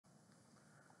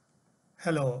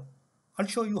Hello, I'll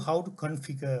show you how to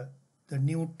configure the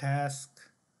new task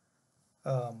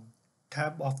um,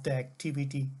 tab of the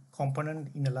activity component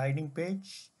in a landing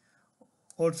page.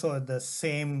 Also, the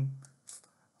same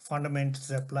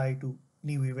fundamentals apply to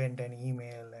new event and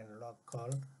email and log call.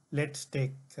 Let's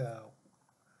take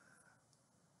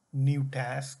new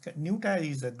task. New task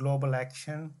is a global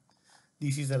action.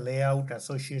 This is a layout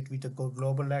associated with the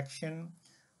global action.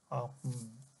 Um,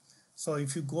 so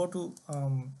if you go to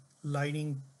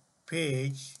landing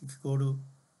page, if you go to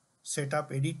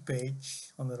setup edit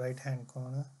page on the right hand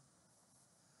corner,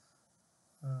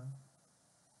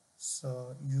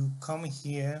 so you come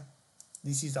here.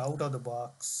 This is out of the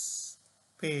box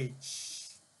page.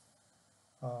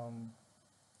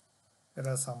 There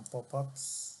are some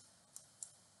pop-ups.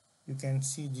 You can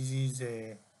see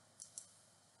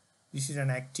this is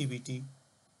an activity.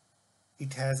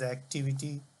 It has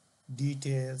activity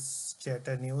details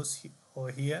chatter news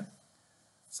over here.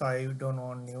 So I don't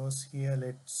want news here.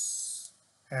 Let's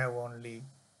have only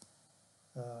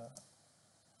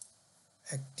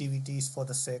activities for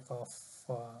the sake of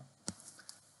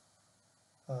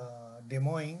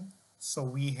demoing. So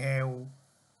we have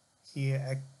here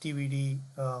activity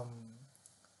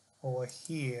over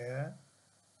here,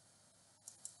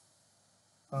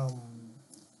 um,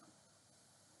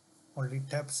 only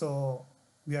tab. So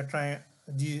we are trying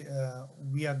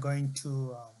we are going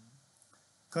to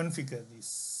configure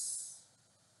this.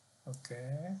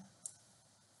 Okay,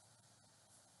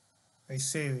 I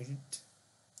save it.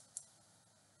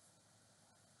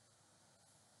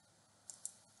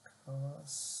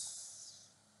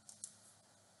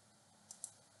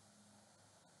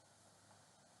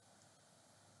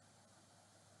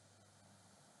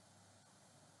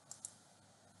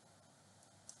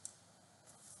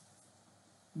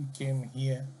 We came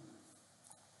here.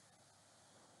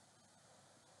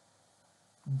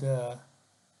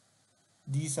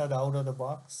 These are the out of the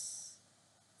box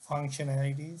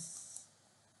functionalities,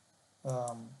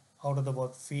 out of the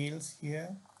box fields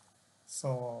here.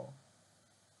 So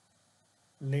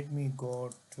let me go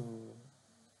to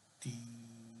the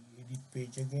edit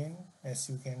page again. As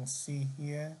you can see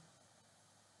here,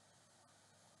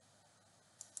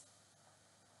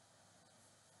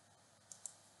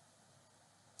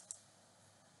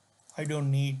 I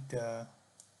don't need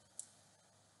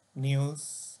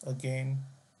news again,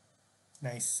 and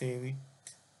I save it.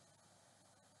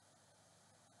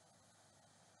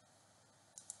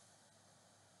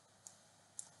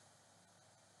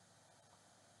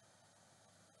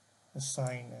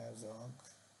 Assign as org.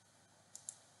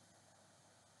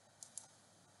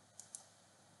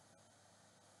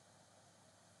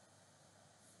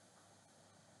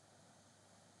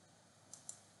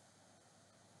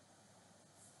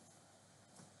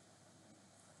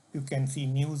 You can see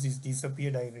news is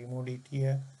disappeared. I removed it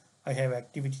here. I have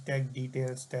activity tag,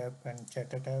 details tab, and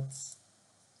chatter tabs.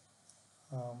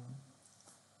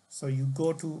 So you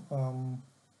go to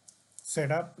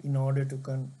setup in order to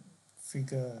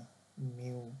configure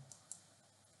new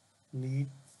lead.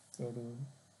 Go to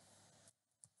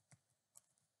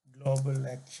global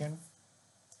action.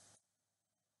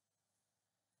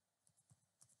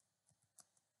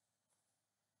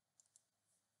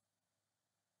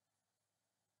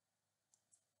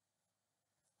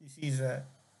 This is a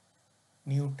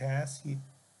new task.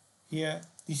 Here,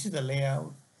 this is the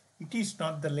layout. It is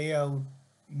not the layout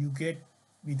you get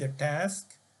with the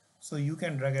task. So you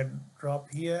can drag and drop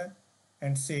here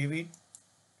and save it.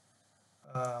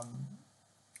 The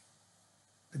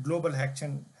global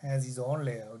action has its own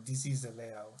layout. This is the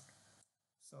layout.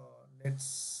 So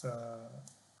let's go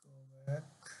back.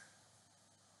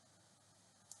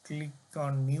 Click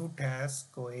on new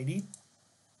task, go edit.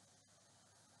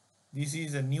 This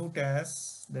is a new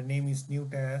task. The name is new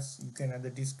task. You can add the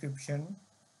description.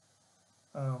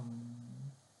 So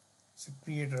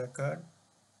create record.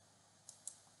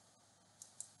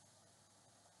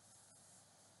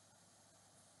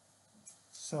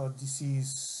 So this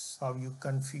is how you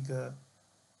configure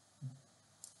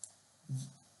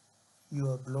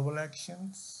your global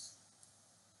actions.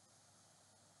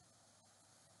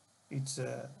 It's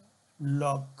a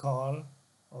log call.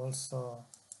 Also,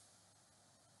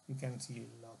 you can see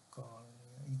log call.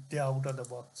 It's out of the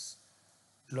box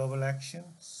global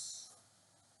actions.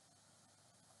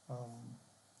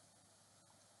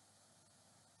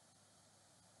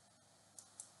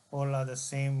 All are the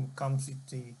same, comes with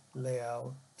the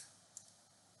layout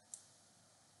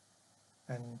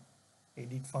and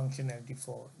edit functionality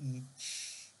for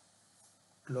each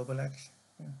global action.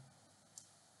 Yeah.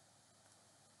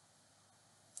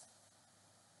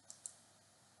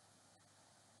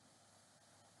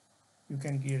 You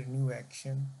can create a new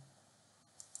action,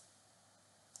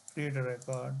 create a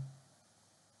record.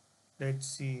 Let's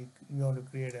see, you want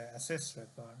to create an assets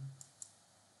record,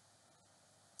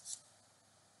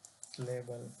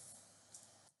 label.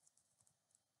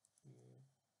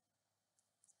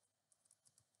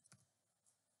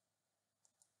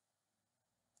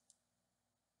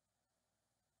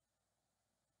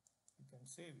 You can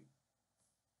save it.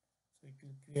 So it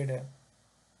will create a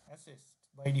assist.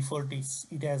 By default,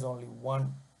 it has only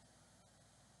one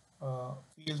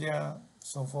field there.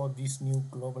 So for this new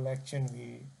global action,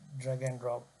 we drag and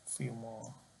drop few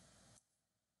more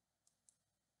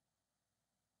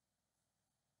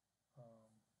um,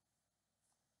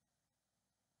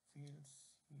 fields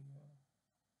here.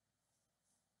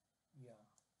 Yeah,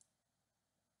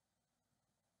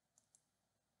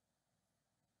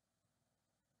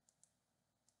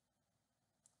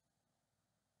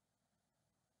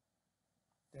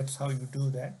 that's how you do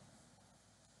that.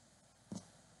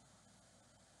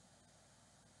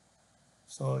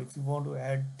 So if you want to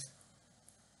add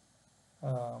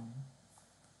um,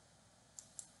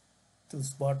 this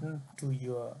button to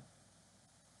your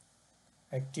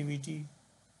activity,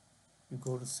 you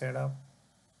go to setup,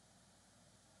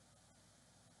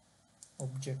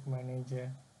 object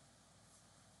manager,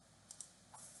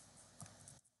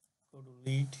 go to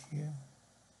lead here.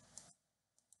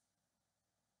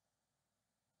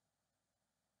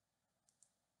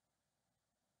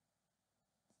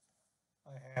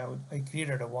 I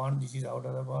created a one. This is out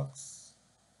of the box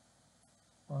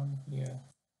one here.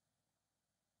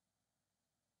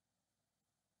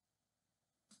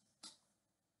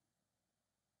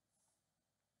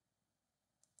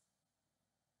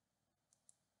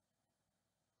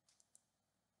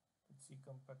 Let's see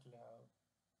compact layout.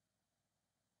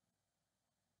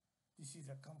 This is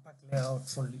a compact layout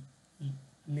for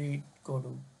lead. Go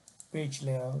to page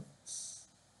layouts.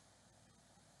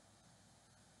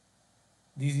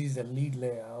 This is a lead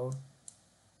layout.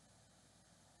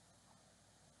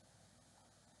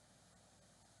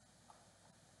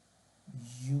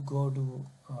 You go to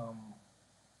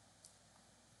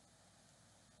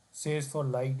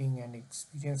Salesforce lighting and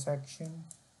experience section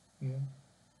here.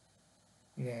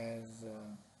 It has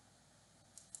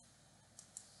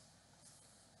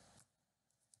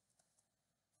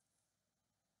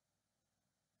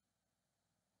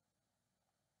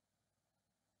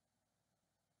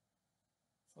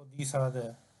so these are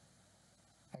the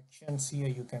actions here.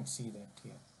 You can see that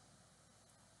here.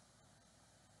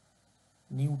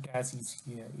 New task is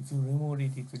here. If you remove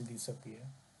it, it will disappear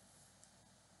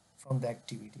from the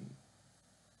activity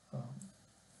um,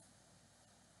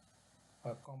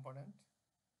 component.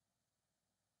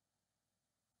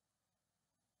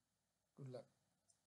 Good luck.